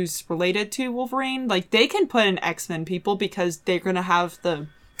Avengers who's related to Wolverine. Like, they can put in X-Men people because they're going to have the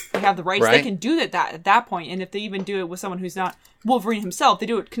rights. Right. They can do that at that point. And if they even do it with someone who's not Wolverine himself, they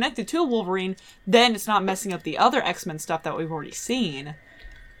do it connected to Wolverine, then it's not messing up the other X-Men stuff that we've already seen.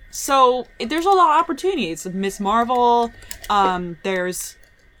 So there's a lot of opportunities. Miss Marvel, there's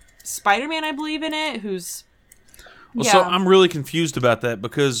Spider-Man, I believe, in it, who's... Well, yeah. so I'm really confused about that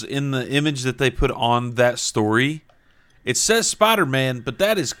because in the image that they put on that story, it says Spider-Man, but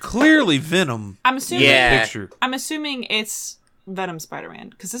that is clearly Venom. I'm assuming. Yeah. Picture. I'm assuming it's Venom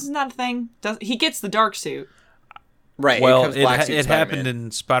Spider-Man because this is not a thing. He gets the dark suit. Right. Well, becomes Black Suit it happened Spider-Man.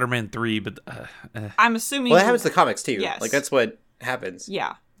 in Spider-Man 3, but I'm assuming. Well, that happens in the comics too. Yes. Like that's what happens.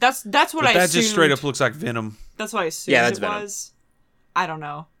 Yeah, That's what But I that assumed. just straight up looks like Venom. That's what I assumed Yeah, that's it Venom. was. I don't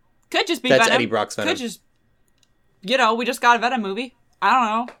know. Could just be That's Venom. Eddie Brock's Venom. Could just, we just got a Venom movie. I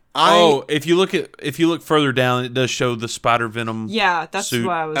don't know. If you look further down, it does show the Spider Venom. Yeah, that's suit.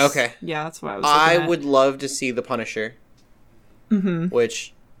 what I was. Okay. Yeah, that's what I was. I looking at. would love to see the Punisher. Mm-hmm.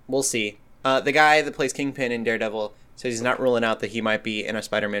 Which we'll see. The guy that plays Kingpin in Daredevil says he's not ruling out that he might be in a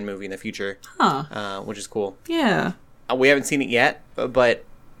Spider-Man movie in the future. Which is cool. Yeah. We haven't seen it yet, but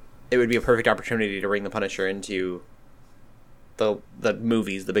it would be a perfect opportunity to bring the Punisher into the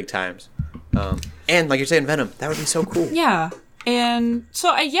movies, the big times. And like you're saying, Venom, that would be so cool. Yeah. And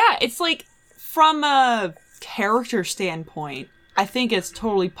so, it's like, from a character standpoint, I think it's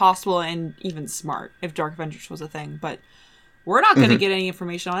totally possible and even smart if Dark Avengers was a thing. But we're not going to get any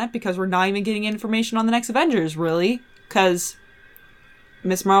information on it because we're not even getting information on the next Avengers, really. Because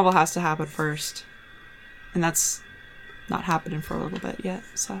Miss Marvel has to happen first. And that's not happening for a little bit yet,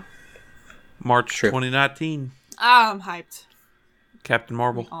 so. March True. 2019. I'm hyped. Captain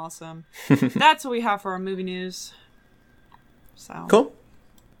Marvel. Awesome. That's what we have for our movie news. So. Cool.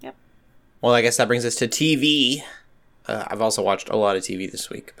 Yep. Well, I guess that brings us to TV. I've also watched a lot of TV this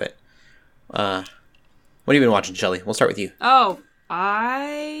week, but what have you been watching, Shelly? We'll start with you. Oh,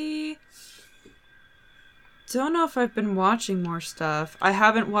 I don't know if I've been watching more stuff. I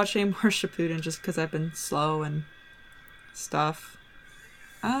haven't watched any more Shippuden just because I've been slow and stuff.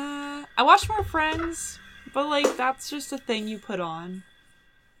 I watched more Friends, but like that's just a thing you put on.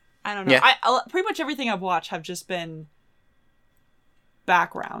 I don't know. Yeah. I pretty much everything I've watched have just been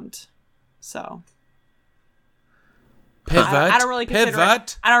background. So I don't really consider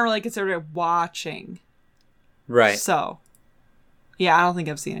it, I don't really consider it watching. Right. So yeah, I don't think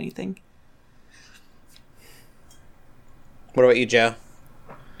I've seen anything. What about you, Joe?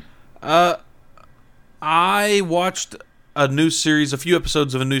 I watched a few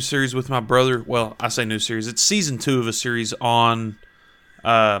episodes of a new series with my brother. Well, I say new series. It's season 2 of a series on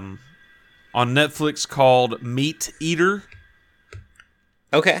Netflix called Meat Eater.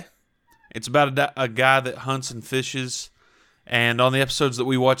 Okay. It's about a guy that hunts and fishes. And on the episodes that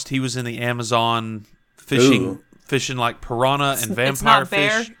we watched, he was in the Amazon fishing like piranha and vampire It's not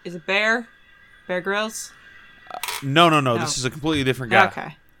Bear. fish. Is it Bear? Bear Grylls? No. No. This is a completely different guy.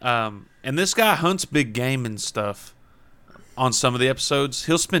 Okay. And this guy hunts big game and stuff. On some of the episodes,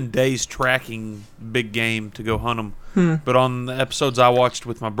 he'll spend days tracking big game to go hunt them. But on the episodes I watched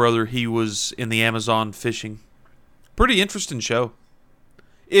with my brother, he was in the Amazon fishing. Pretty interesting show.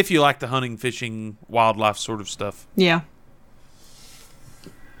 If you like the hunting, fishing, wildlife sort of stuff. Yeah.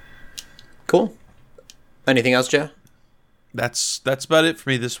 Cool. Anything else, Joe? That's about it for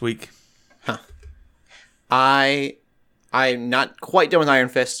me this week. I'm not quite done with Iron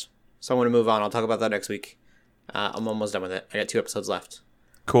Fist, so I'm going to move on. I'll talk about that next week. I'm almost done with it. I got 2 episodes left.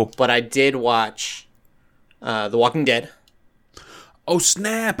 Cool. But I did watch The Walking Dead. Oh,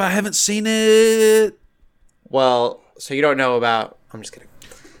 snap. I haven't seen it. Well, so you don't know about... I'm just kidding.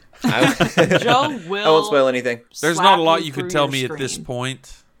 Joe will. I won't spoil anything. There's slap not a lot you through could tell your me at this screen.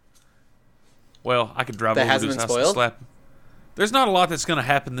 point. Well, I could drive That over to hasn't his been house and spoiled? slap him. There's not a lot that's going to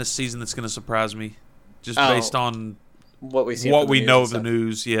happen this season that's going to surprise me. Just Oh, based on What we see. what from the we news know and of the stuff.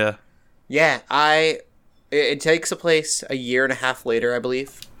 news, yeah. Yeah, it takes a place a year and a half later, I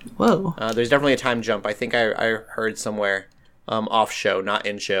believe. Whoa. There's definitely a time jump. I think I heard somewhere off show, not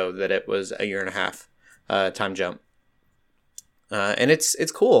in show, that it was a year and a half time jump. And it's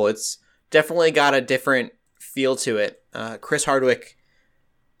cool. It's definitely got a different feel to it. Chris Hardwick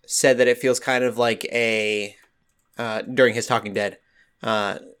said that it feels kind of like during his Talking Dead,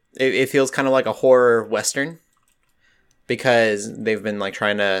 it feels kind of like a horror western because they've been like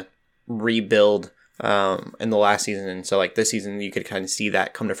trying to rebuild in the last season, and so like this season you could kind of see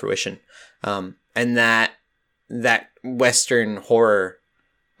that come to fruition, and that western horror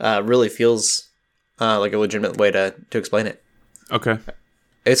really feels like a legitimate way to explain it. Okay.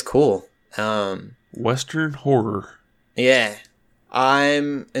 It's cool. Western horror. Yeah,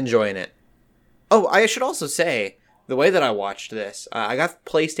 I'm enjoying it. Oh, I should also say the way that I watched this, I got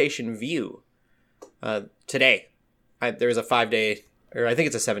PlayStation View today. There was a 5-day, or I think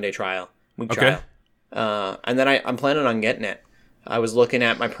it's a 7-day trial, week Okay. trial. And then I'm planning on getting it. I was looking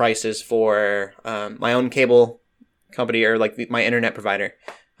at my prices for my own cable company or like my internet provider,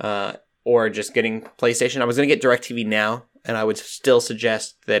 or just getting PlayStation. I was going to get DirecTV Now, and I would still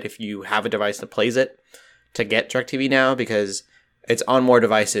suggest that if you have a device that plays it, to get DirecTV Now because it's on more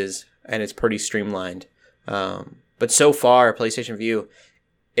devices and it's pretty streamlined. But so far, PlayStation View,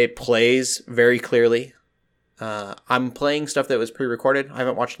 it plays very clearly. I'm playing stuff that was pre-recorded. I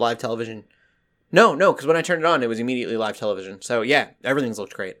haven't watched live television No, because when I turned it on, it was immediately live television. So yeah, everything's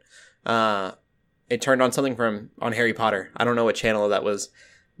looked great. It turned on something on Harry Potter. I don't know what channel that was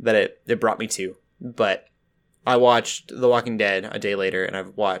that it brought me to, but I watched The Walking Dead a day later, and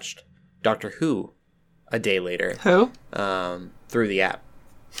I've watched Doctor Who a day later. Who? Through the app.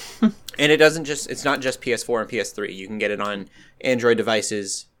 And it's not just PS4 and PS3. You can get it on Android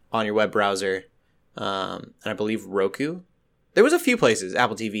devices, on your web browser, and I believe Roku. There was a few places,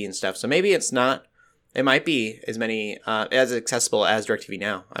 Apple TV and stuff, so maybe it might be as accessible as DirecTV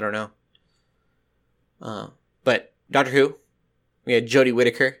Now. I don't know. But Doctor Who, we had Jodie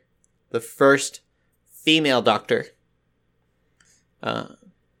Whittaker, the first female doctor. What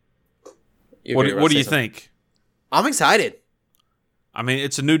do you think? I'm excited. I mean,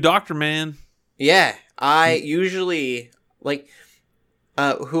 it's a new doctor, man. Yeah, I usually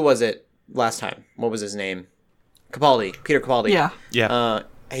who was it last time? What was his name? Peter Capaldi. Yeah. Yeah.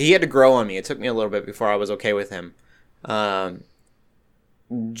 He had to grow on me. It took me a little bit before I was okay with him.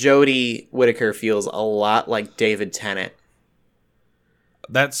 Jodie Whittaker feels a lot like David Tennant.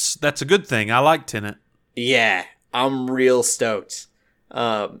 That's a good thing. I like Tennant. Yeah, I'm real stoked.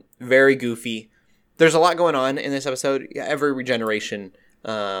 Very goofy. There's a lot going on in this episode. Every regeneration,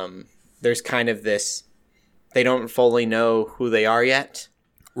 there's kind of this, they don't fully know who they are yet.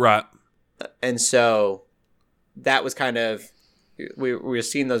 Right. And so that was kind of, we were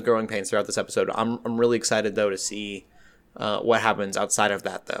seeing those growing pains throughout this episode. I'm really excited, though, to see what happens outside of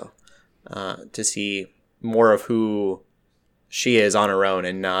that, though. To see more of who she is on her own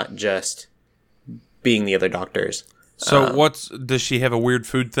and not just being the other doctors. So does she have a weird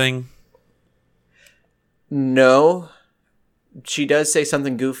food thing? No. She does say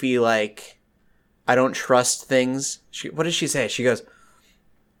something goofy like, I don't trust things. What does she say? She goes,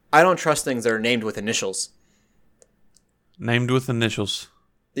 I don't trust things that are named with initials. Named with initials.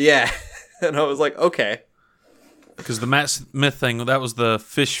 Yeah. And I was like, okay. Because the Matt Smith thing, that was the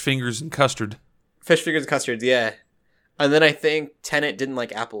fish fingers and custard. Fish fingers and custards, yeah. And then I think Tennant didn't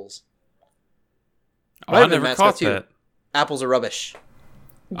like apples. Oh, I never caught that. Apples are rubbish.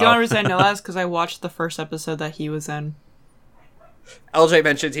 The only reason I know that is because I watched the first episode that he was in. LJ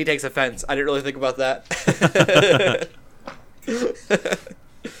mentions he takes offense. I didn't really think about that.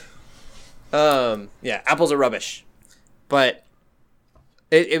 Yeah, apples are rubbish. But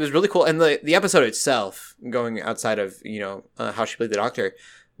it was really cool. And the episode itself, going outside of, how she played the doctor,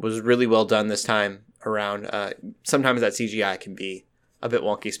 was really well done this time around. Sometimes that CGI can be a bit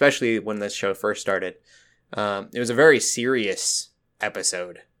wonky, especially when this show first started. It was a very serious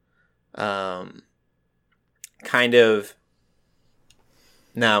episode. Kind of.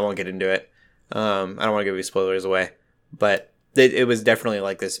 I won't get into it. I don't want to give you spoilers away, but it was definitely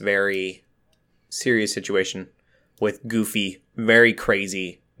like this very serious situation with goofy, very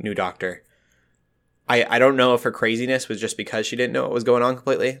crazy new doctor. I don't know if her craziness was just because she didn't know what was going on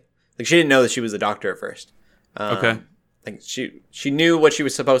completely. Like, she didn't know that she was the doctor at first. Okay. Like, she knew what she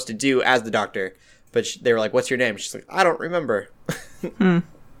was supposed to do as the doctor, but they were like, what's your name? She's like, I don't remember.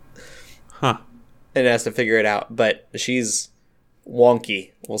 Huh. And has to figure it out. But she's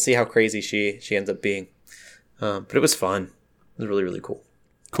wonky. We'll see how crazy she ends up being. But it was fun. It was really, really cool.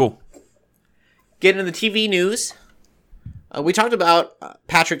 Cool. Getting into the TV news. We talked about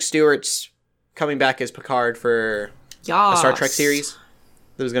Patrick Stewart's coming back as Picard for a Star Trek series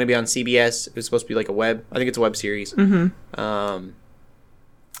that was going to be on CBS. It was supposed to be like I think it's a web series. Mm-hmm.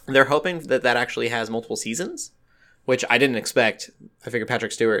 They're hoping that actually has multiple seasons, which I didn't expect. I figured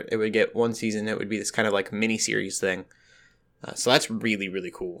Patrick Stewart, it would get one season. It would be this kind of like mini series thing. So that's really,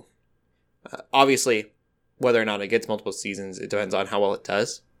 really cool. Obviously, whether or not it gets multiple seasons, it depends on how well it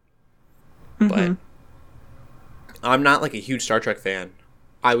does. Mm-hmm. But I'm not like a huge Star Trek fan.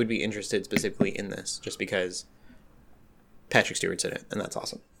 I would be interested specifically in this just because Patrick Stewart's in it, and that's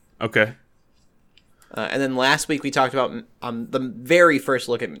awesome. Okay. And then last week we talked about the very first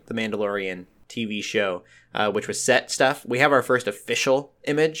look at The Mandalorian TV show, which was set stuff. We have our first official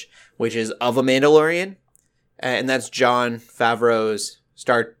image, which is of a Mandalorian, and that's Jon Favreau's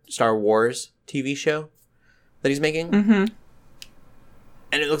Star Wars TV show that he's making. Mm-hmm.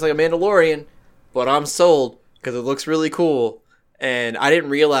 And it looks like a Mandalorian, but I'm sold because it looks really cool. And I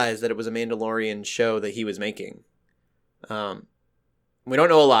didn't realize that it was a Mandalorian show that he was making. We don't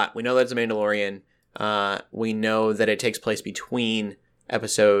know a lot. We know that it's a Mandalorian. We know that it takes place between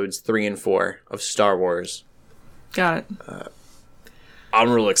episodes 3 and 4 of Star Wars. Got it. I'm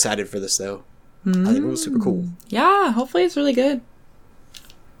real excited for this, though. I think it was super cool. Yeah, hopefully it's really good.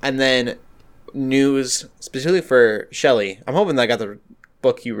 And then news specifically for Shelley. I'm hoping that I got the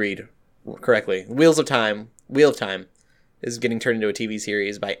book you read correctly. Wheel of Time is getting turned into a TV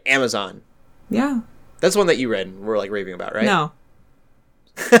series by Amazon. Yeah. That's one that you read and were like raving about, right? No.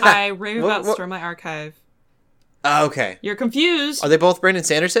 I rave about what- Stormlight Archive. Oh, okay. You're confused. Are they both Brandon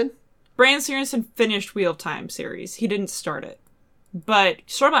Sanderson? Brandon Sanderson finished Wheel of Time series. He didn't start it. But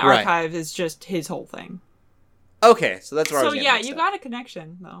Stormlight Right. Archive is just his whole thing. Okay, so that's where I So was getting yeah, mixed you up. got a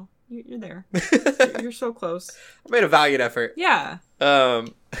connection, though. You're there. You're so close. I made a valiant effort. Yeah. I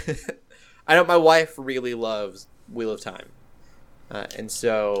know my wife really loves Wheel of Time. And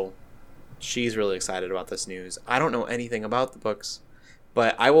so she's really excited about this news. I don't know anything about the books,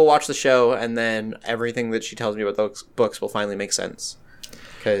 but I will watch the show, and then everything that she tells me about those books will finally make sense.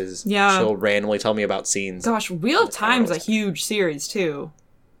 Because Yeah. she'll randomly tell me about scenes. Gosh, Wheel of Time's a huge series, too.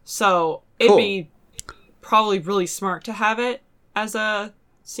 So it'd Cool. be probably really smart to have it as a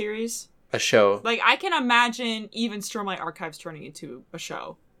series. A show. Like, I can imagine even Stormlight Archives turning into a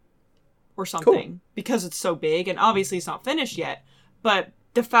show or something because it's so big, and obviously it's not finished yet. But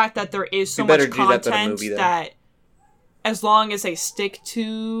the fact that there is so You better much do that than a content movie, then. that as long as they stick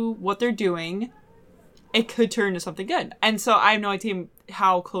to what they're doing, it could turn into something good. And so I have no idea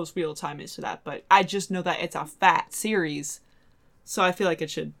how close Wheel of Time is to that, but I just know that it's a fat series. So I feel like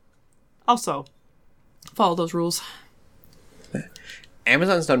it should also follow those rules.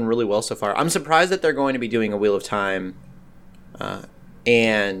 Amazon's done really well so far. I'm surprised that they're going to be doing a Wheel of Time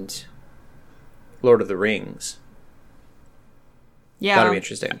and Lord of the Rings. Yeah. That'll be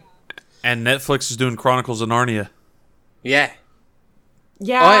interesting. And Netflix is doing Chronicles of Narnia. Yeah.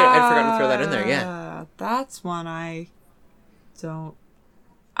 Yeah. Oh, I'd forgotten to throw that in there, yeah. That's one I don't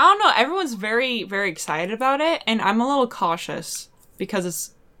know. Everyone's very, very excited about it, and I'm a little cautious because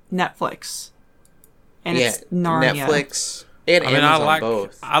it's Netflix. And Yeah. it's Narnia. Netflix and I mean, Amazon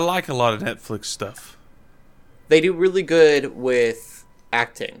both. I like a lot of Netflix stuff. They do really good with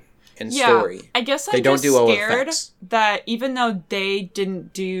acting and story. I guess They I'm don't just do well with scared effects. that even though they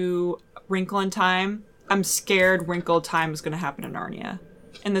didn't do Wrinkle in Time, I'm scared Wrinkle in Time is going to happen in Narnia.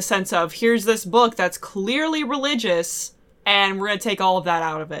 In the sense of, here's this book that's clearly religious, and we're going to take all of that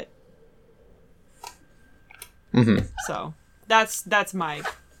out of it. Mm-hmm. So, that's my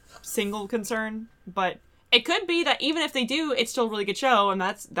single concern. But it could be that even if they do, it's still a really good show, and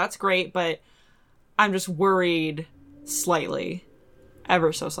that's great, but I'm just worried slightly.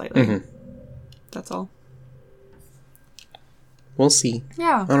 Ever so slightly. Mm-hmm. That's all. We'll see.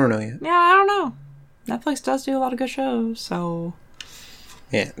 Yeah. I don't know yet. Yeah, I don't know. Netflix does do a lot of good shows, so...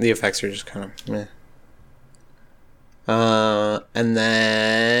 Yeah, the effects are just kind of meh. And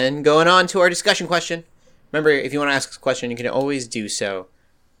then going on to our discussion question. Remember, if you want to ask us a question, you can always do so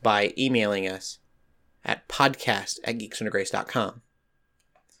by emailing us at podcast@geeksundergrace.com.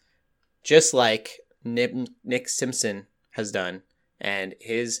 Just like Nick Simpson has done. And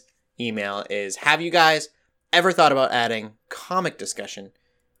his email is, have you guys ever thought about adding comic discussion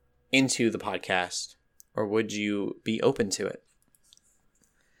into the podcast? Or would you be open to it?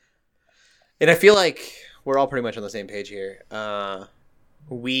 And I feel like we're all pretty much on the same page here.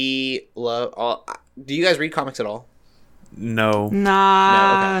 We love all... Do you guys read comics at all? No.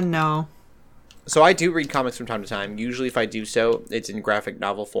 Nah, No, okay. no. So I do read comics from time to time. Usually if I do so, it's in graphic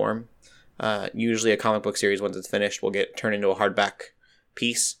novel form. Usually a comic book series, once it's finished, will get turned into a hardback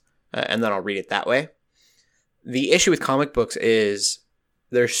piece, and then I'll read it that way. The issue with comic books is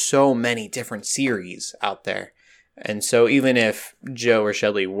there's so many different series out there. And so even if Joe or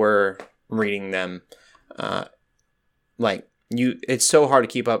Shelley were reading them, it's so hard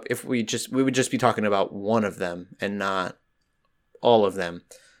to keep up if we would just be talking about one of them and not all of them.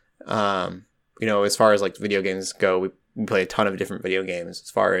 As far as like video games go, we play a ton of different video games.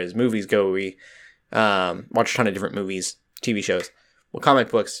 As far as movies go, we watch a ton of different movies, TV shows. Well, comic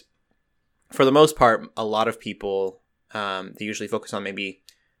books, for the most part, a lot of people, they usually focus on maybe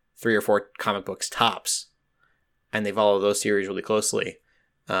 3 or 4 comic books tops, and they follow those series really closely.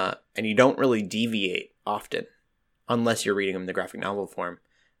 And you don't really deviate often, unless you're reading them in the graphic novel form.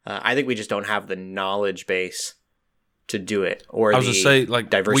 I think we just don't have the knowledge base to do it, or I was the gonna say, like,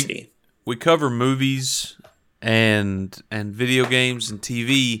 diversity. We cover movies and video games and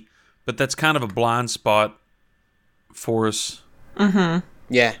TV, but that's kind of a blind spot for us. Mm-hmm.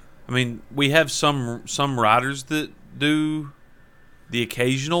 Yeah. I mean, we have some writers that do the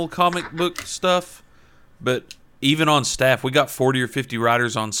occasional comic book stuff, but even on staff, we got 40 or 50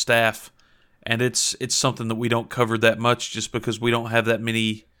 writers on staff, and it's something that we don't cover that much just because we don't have that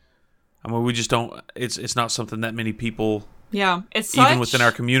many. I mean, we just don't. It's not something that many people, Yeah, it's even within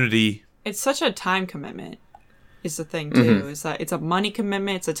our community. It's such a time commitment, is the thing too. Is that it's a money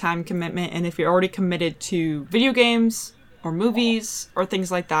commitment, it's a time commitment, and if you're already committed to video games or movies or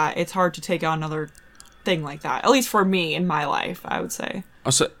things like that, it's hard to take on another thing like that. At least for me in my life, I would say.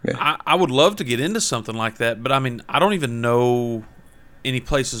 I would love to get into something like that, but I mean, I don't even know any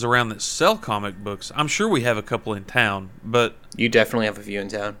places around that sell comic books. I'm sure we have a couple in town, but You definitely have a few in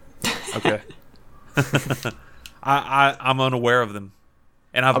town. okay. I'm unaware of them,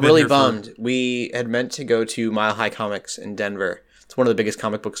 and I've I'm been really here bummed. We had meant to go to Mile High Comics in Denver. It's one of the biggest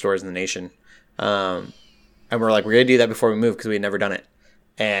comic book stores in the nation. And we're like, we're going to do that before we move because we had never done it.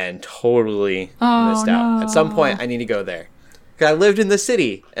 And totally missed out. At some point, I need to go there. 'Cause I lived in the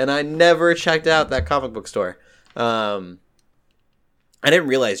city, and I never checked out that comic book store. I didn't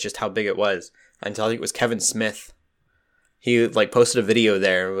realize just how big it was until I think it was Kevin Smith. He like posted a video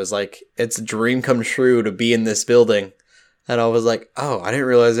there and was like, it's a dream come true to be in this building. And I was like, oh, I didn't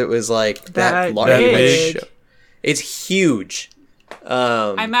realize it was like that large. big. It's huge.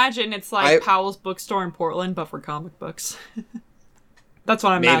 I imagine it's like Powell's bookstore in Portland, but for comic books. That's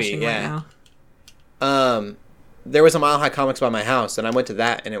what I'm imagining right now. There was a Mile High Comics by my house, and I went to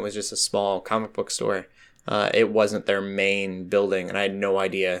that, and it was just a small comic book store. It wasn't their main building, and I had no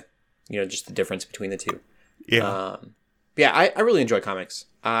idea, just the difference between the two. Yeah. I really enjoy comics.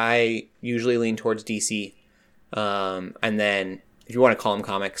 I usually lean towards DC. And then, if you want to call them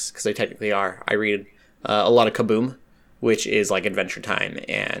comics, because they technically are, I read a lot of Kaboom, which is like Adventure Time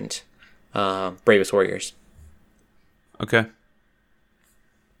and Bravest Warriors. Okay.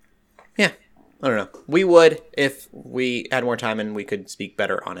 Yeah, I don't know. We would if we had more time and we could speak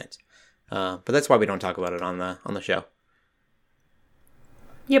better on it. But that's why we don't talk about it on the show.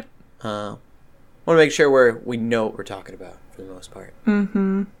 Yep. Want to make sure we know what we're talking about for the most part.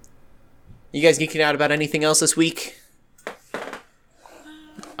 Mm-hmm. You guys geeking out about anything else this week?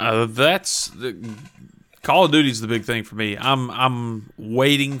 Call of Duty's the big thing for me. I'm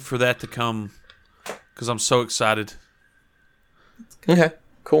waiting for that to come because I'm so excited. Okay,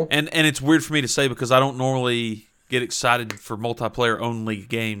 cool. And it's weird for me to say because I don't normally get excited for multiplayer only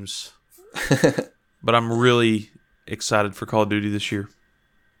games, but I'm really excited for Call of Duty this year.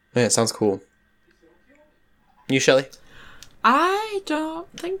 Yeah, it sounds cool. You, Shelly? I don't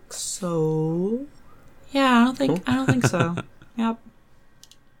think so. Yeah, I don't think so. Yep.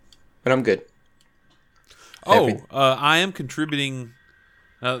 But I'm good. I am contributing.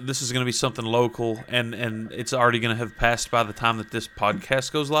 This is going to be something local, and it's already going to have passed by the time that this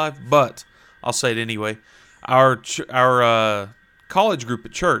podcast goes live. But I'll say it anyway. Our college group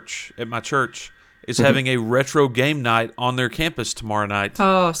at my church, is having a retro game night on their campus tomorrow night.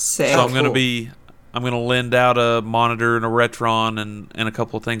 Oh, sick. So I'm going to lend out a monitor and a Retron and a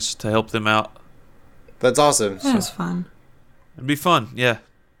couple of things to help them out. That's awesome. That was fun. It'd be fun, yeah.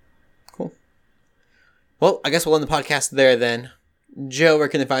 Cool. Well, I guess we'll end the podcast there then. Joe, where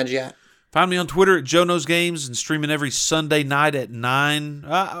can they find you at? Find me on Twitter at Joe Knows Games and streaming every Sunday night at 9.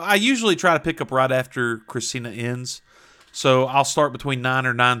 I usually try to pick up right after Christina ends. So I'll start between 9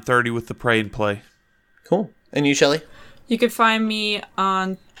 or 9:30 with the Pray and Play. Cool. And you, Shelly? You can find me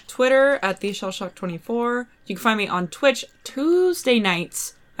on Twitter at TheShellshock24. You can find me on Twitch Tuesday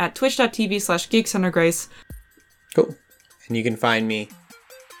nights at twitch.tv/geeksundergrace. Cool. And you can find me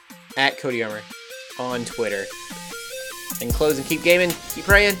at Cody Armour on Twitter. In closing, keep gaming, keep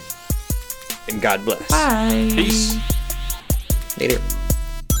praying, and God bless. Bye. Peace. Later.